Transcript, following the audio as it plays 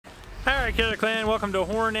Alright, Killer Clan, welcome to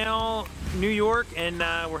Hornell, New York, and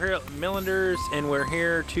we're here at Millender's, and we're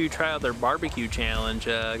here to try out their barbecue challenge.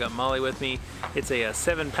 I got Molly with me. It's a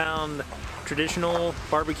 7-pound traditional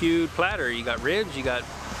barbecued platter. You got ribs, you got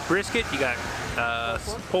brisket, you got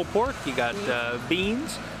pulled pork, you got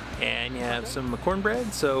beans, and you have some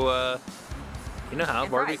cornbread. So you know how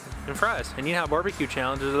and fries. And you know how barbecue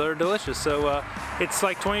challenges are delicious. So it's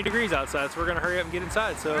like 20 degrees outside, so we're gonna hurry up and get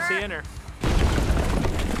inside. So see you in there.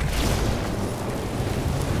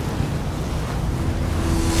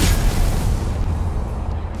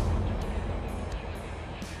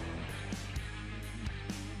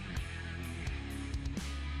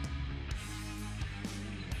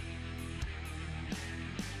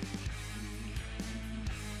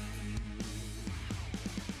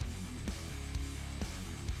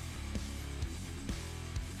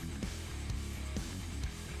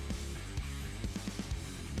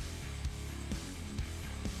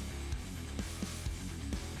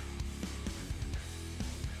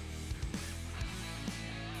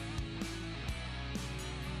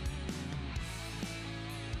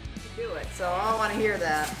 Do it, so I want to hear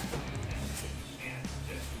that.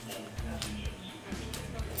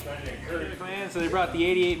 So they brought the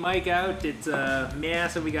 88 mic out. It's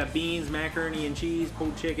massive. We got beans, macaroni and cheese,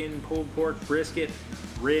 pulled chicken, pulled pork, brisket,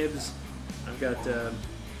 ribs. I've got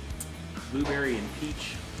blueberry and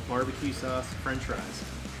peach barbecue sauce, french fries,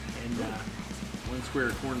 and 1 square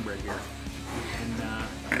of cornbread here. And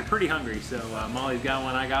I'm pretty hungry, so Molly's got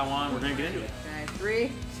one, I got one. We're gonna get into it. Okay,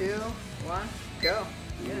 3, 2, 1, go.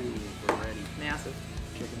 Yeah. Ooh, we're ready. Massive.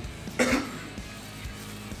 Chicken.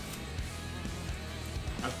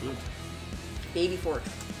 That's good. Baby fork.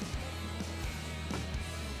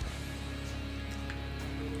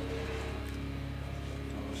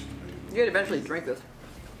 You could eventually drink this.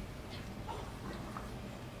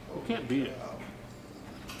 You can't beat it.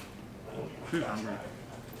 She's hungry.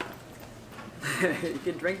 You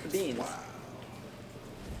could drink the beans.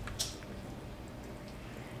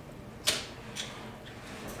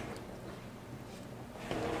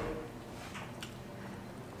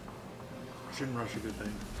 Shouldn't rush a good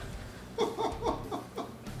thing.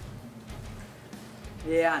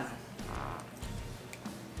 Yeah, I know.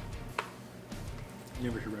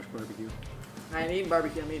 Never should rush barbecue. I ain't eating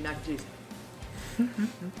barbecue, I'm eating mac and cheese.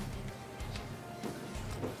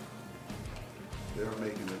 They're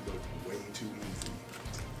making it look way too easy.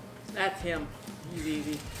 That's him. He's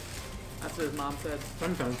easy. That's what his mom said.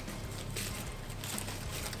 Sometimes.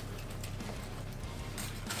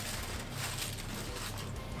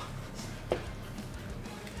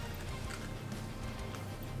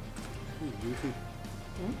 Juicy.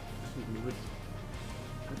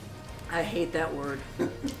 I hate that word.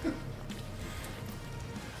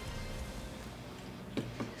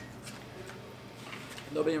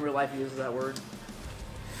 Nobody in real life uses that word.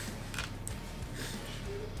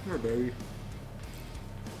 Here, baby.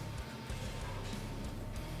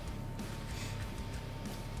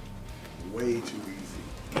 Way too easy.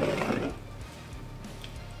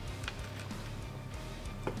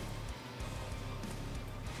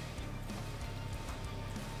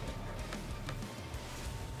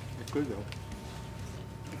 It's good though.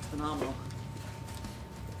 It's phenomenal.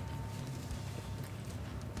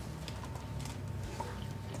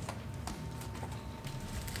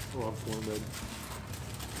 I love cornbread.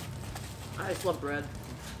 I just love bread.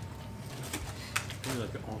 Maybe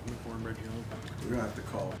like the ultimate cornbread, you know? We're gonna have to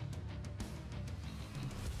call.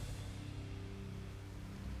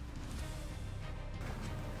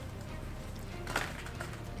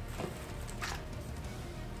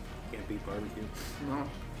 Can't beat barbecue. No.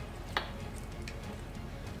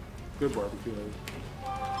 Good barbecue.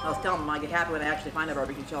 I was telling them I get happy when I actually find a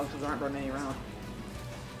barbecue challenge because there aren't very many around.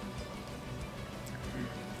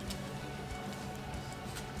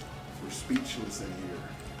 We're speechless in here.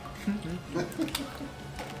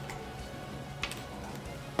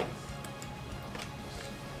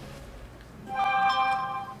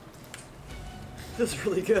 This is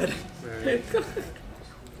really good. Right.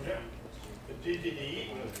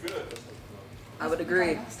 I would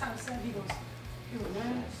agree. Last time I said, he goes,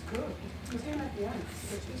 man, it's good. Because they're at the end.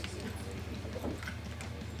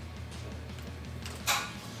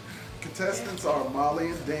 Contestants are Molly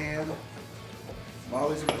and Dan.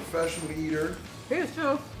 Molly's a professional eater, Here's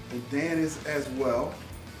two. and Dan is as well.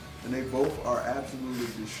 And they both are absolutely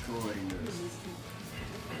destroying this.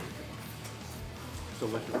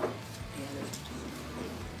 Delicious.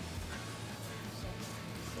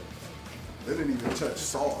 They didn't even touch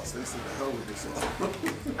sauce. They said, the hell with this sauce.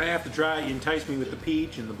 I have to try. You entice me with the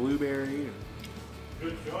peach and the blueberry. And...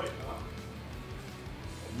 Good choice, huh?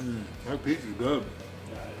 That peach is good.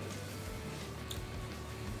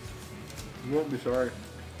 You won't be sorry.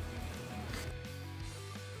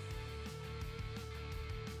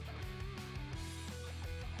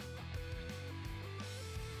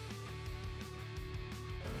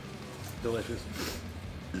 Delicious.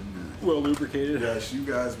 Well lubricated. Yes, you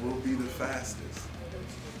guys will be the fastest.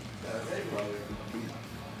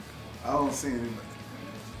 I don't see any.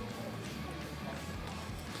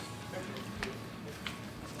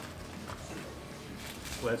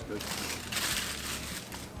 Well, that's good.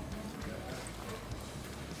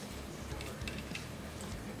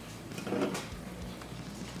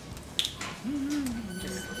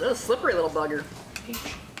 That's a slippery little bugger.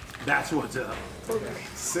 That's what's up.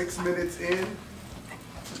 6 minutes in,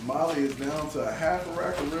 Molly is down to a half a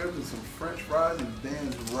rack of ribs and some French fries, and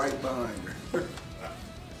Dan's right behind her.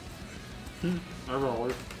 As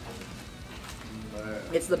always. Man.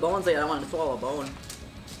 It's the bones thing. I don't want to swallow a bone.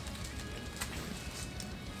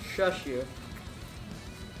 Shush you.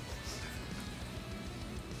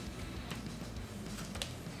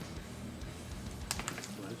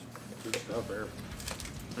 Good stuff there.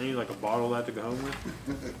 I need like a bottle of that to go home with.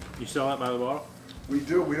 You sell that by the bottle? We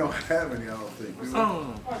do. We don't have any, I don't think.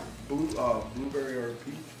 Oh. Blueberry or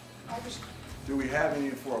peach. Do we have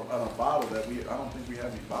any for a bottle that we? I don't think we have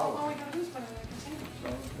any bottles. All we gotta do is put it in a container. Oh,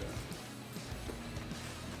 okay.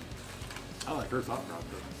 I like her thought process.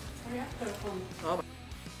 Oh, yeah, put it on. Oh my.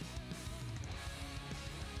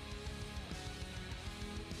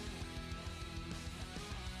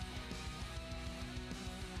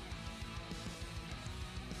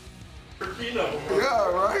 Yeah,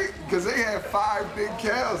 right? Because they had 5 big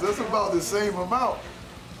cows. That's about the same amount.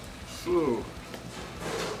 So,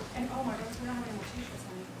 And oh my goodness, we don't have any more t-shirts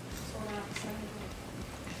on it. So we're gonna have to send it.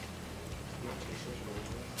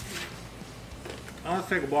 I'll just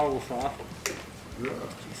take a bottle of sauce. yeah,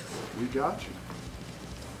 we got you.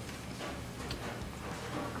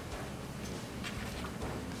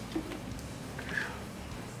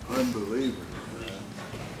 Unbelievable, man.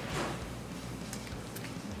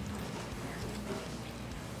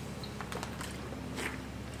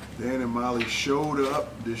 Dan and Molly showed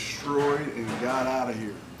up, destroyed, and got out of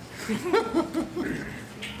here.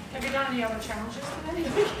 Have you done any other challenges today?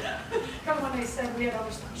 Because when they said we had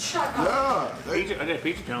other stuff, shut up. Yeah, I did a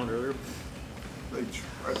pizza challenge earlier. they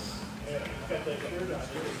tried.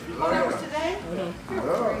 Oh, that was today?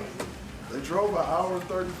 Yeah. They drove an hour and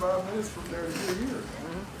 35 minutes from there to get here.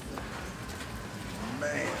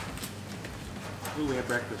 Man. Ooh, we had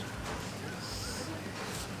breakfast.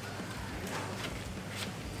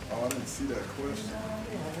 Oh, I didn't see that question.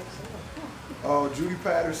 Oh, Judy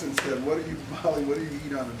Patterson said, "What do you, Molly? What do you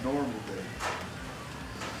eat on a normal day?"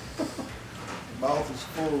 Mouth is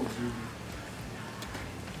full, Judy.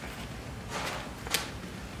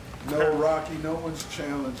 No, Rocky. No one's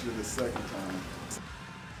challenged it a second time.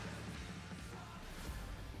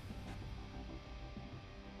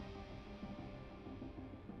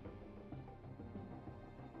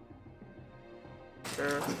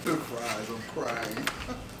 The fries, I'm crying.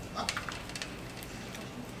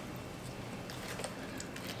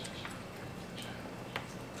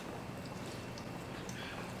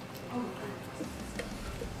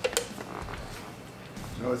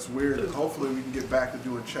 No, it's weird. Hopefully we can get back to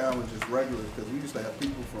doing challenges regularly because we used to have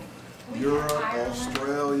people from Europe,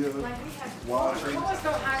 Australia Like we had, watching. what was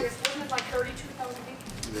the highest? Wasn't it like 32,000 people?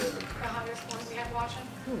 Yeah. The highest one we had watching?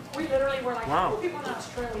 We literally were like, Wow. how do people in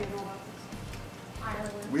Australia know about this?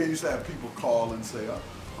 Ireland. We used to have people call and say,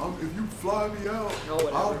 if you fly me out, No,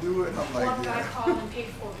 whatever. I'll do it. And I'm like, One guy yeah. called and paid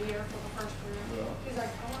for beer for the first beer. Yeah. He's like,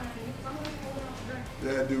 oh, I'm going to hold out to drink.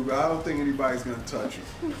 Yeah, dude, but I don't think anybody's going to touch you.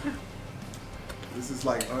 This is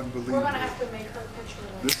like unbelievable. We're going to have to make her picture.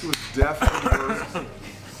 Like, This was definitely,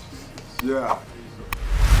 yeah.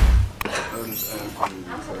 That is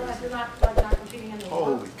absolutely I'm so crazy. glad you're not competing anymore.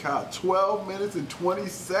 Holy cow, 12 minutes and 20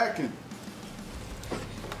 seconds.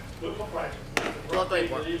 Well, wait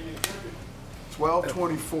for it.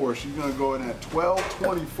 12:24, she's gonna go in at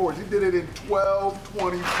 12:24. She did it in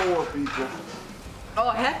 12:24, people. Oh,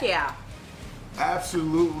 heck yeah.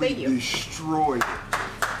 Absolutely Thank you. destroyed it.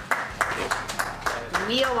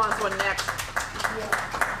 Neil wants one next.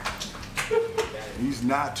 He's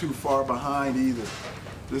not too far behind either.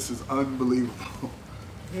 This is unbelievable.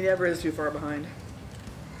 He never is too far behind.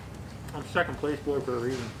 I'm second place boy for a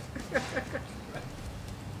reason.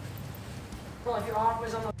 Well, if you're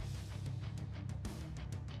always on the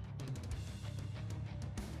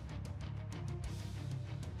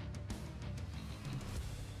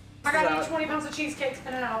I gotta out. eat 20 pounds of cheesecakes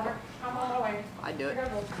in an hour. I'm on my way. I'd do it.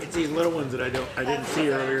 It's these little ones that I didn't see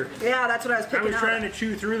earlier. Yeah, that's what I was I picking was out. trying to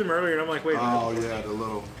chew through them earlier, and I'm like, wait a minute. Oh yeah, the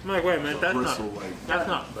little I'm like, wait a minute, that's bristle not, like. that's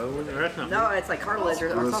not bone, or that's not. No, it's like cartilage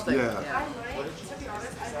or Bristle, something. yeah. I might, to be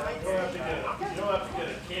honest, I might You don't have to get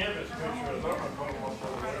a canvas picture of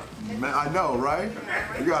them. Man, I know, right?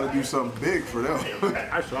 You got to do something big for them.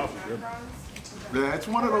 I saw it. Good. Yeah, it's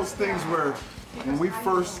one of those things where when we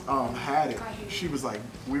first had it, she was like,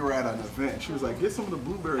 we were at an event. She was like, get some of the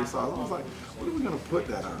blueberry sauce. I was like, what are we gonna put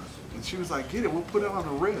that on? And she was like, get it. We'll put it on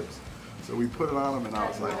the ribs. So we put it on them, and I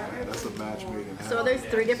was like, man, that's a match made in heaven. So there's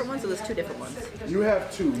 3 different ones, or there's 2 different ones? You have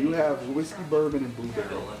 2. You have whiskey bourbon and blueberry.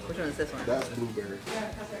 Which one is this one? That's blueberry.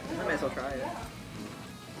 I might as well try it.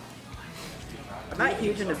 I'm not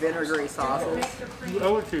huge into vinegary sauces. You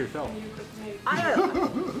owe it to yourself. I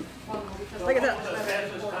like I said.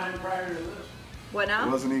 What It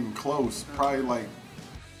now? wasn't even close. Probably like.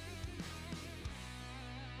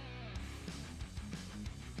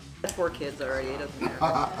 That's 4 kids already. It doesn't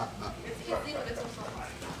matter.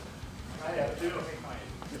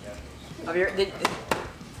 Did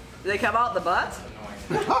they come out the butt?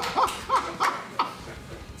 Look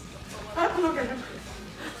at him.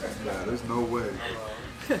 Yeah, there's no way.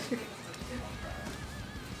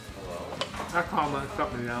 That comment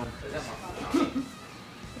shut me down.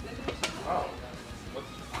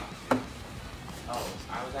 I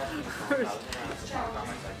was asking her about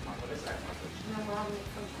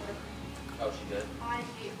Oh, she did?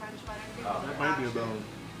 That might be a bone.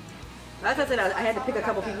 That's what I said. I had to pick a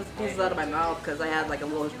couple pieces out of my mouth because I had like a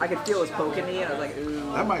little. I could feel it was poking me, and I was like,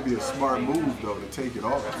 ooh. That might be a smart move though to take it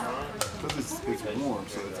off because it's warm,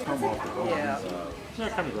 so it's come off the bone. Yeah. Yeah,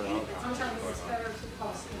 kind of good. Sometimes it's better to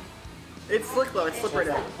cost It's slick though. It's slippery.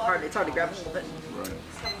 It's hard to grab a little bit. Right.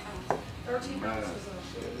 13 pounds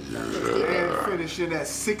is And finishing at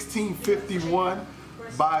 16:51,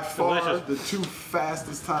 by far Delicious. the 2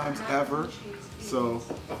 fastest times ever. So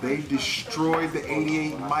they destroyed the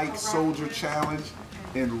 88 Mike Soldier Challenge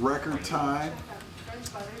in record time.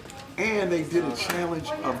 And they did a challenge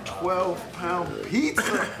of 12-pound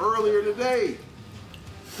pizza earlier today.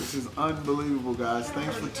 This is unbelievable, guys.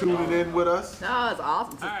 Thanks for tuning in with us. No, it's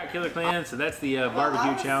awesome. All right, Killer Clan. So that's the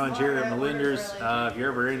barbecue challenge here at Melinda's. If you're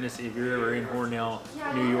ever in Hornell,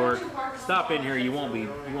 New York, stop in here. You won't be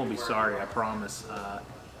sorry. I promise.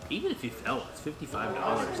 Even if you fell, it's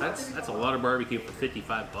 $55. That's a lot of barbecue for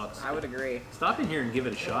 $55. I would agree. Stop in here and give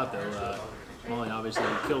it a shot, though. Molly obviously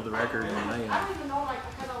killed the record, and I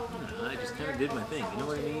just kind of did my thing. You know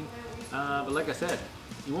what I mean? But like I said,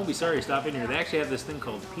 you won't be sorry to stop in here. They actually have this thing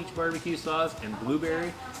called peach barbecue sauce and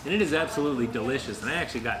blueberry, and it is absolutely delicious. And I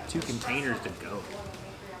actually got 2 containers to go.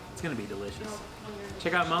 It's gonna be delicious.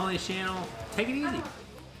 Check out Molly's channel. Take it easy.